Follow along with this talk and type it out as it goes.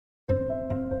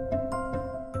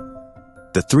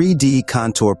The 3D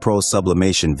Contour Pro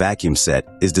Sublimation Vacuum Set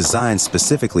is designed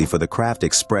specifically for the Craft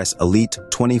Express Elite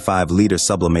 25-liter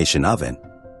sublimation oven.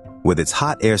 With its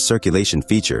hot air circulation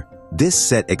feature, this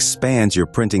set expands your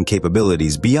printing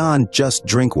capabilities beyond just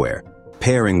drinkware.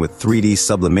 Pairing with 3D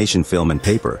sublimation film and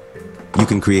paper, you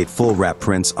can create full wrap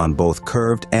prints on both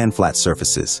curved and flat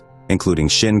surfaces, including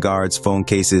Shin guards, phone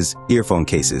cases, earphone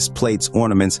cases, plates,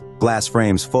 ornaments, glass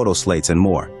frames, photo slates, and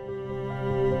more.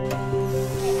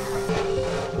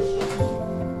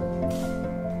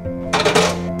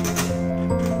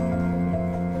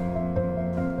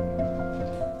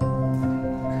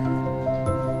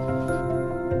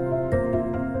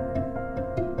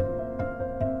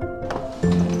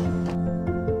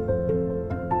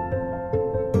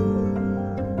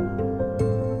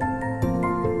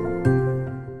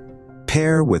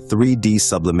 Pair with 3D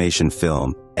sublimation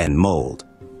film and mold.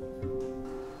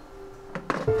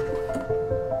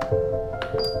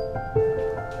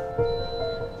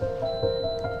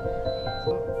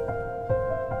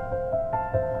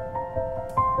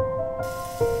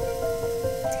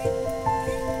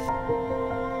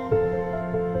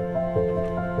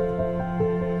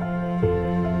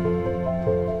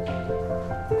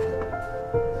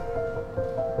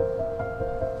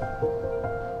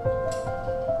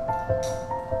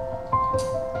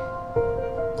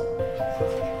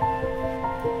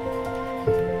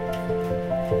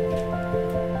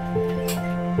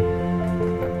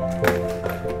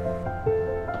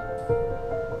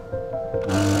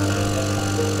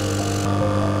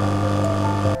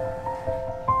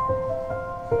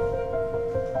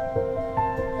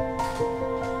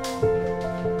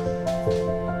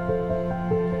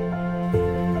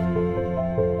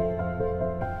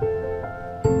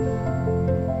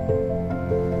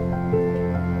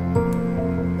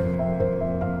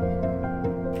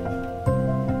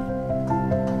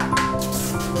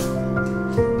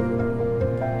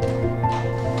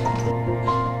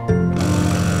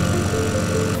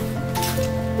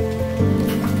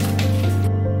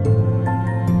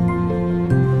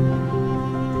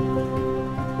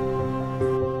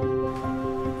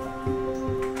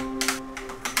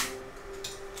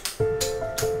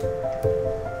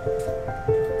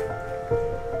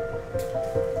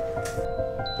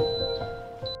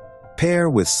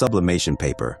 Pair with sublimation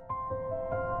paper.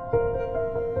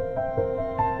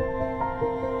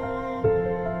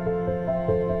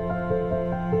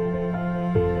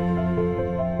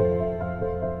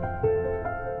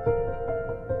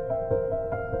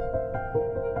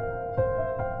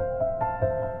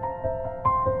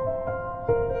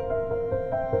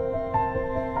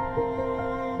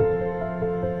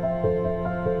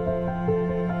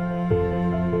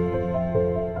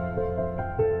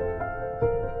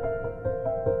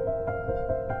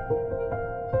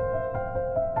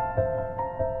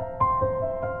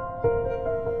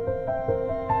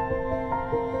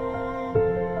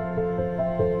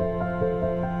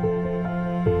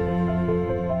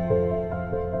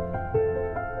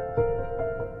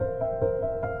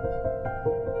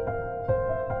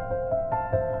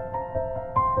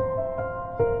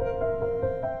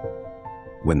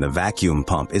 When the vacuum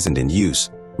pump isn't in use,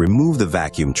 remove the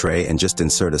vacuum tray and just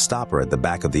insert a stopper at the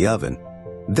back of the oven.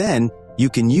 Then, you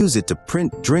can use it to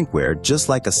print drinkware just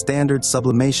like a standard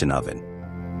sublimation oven.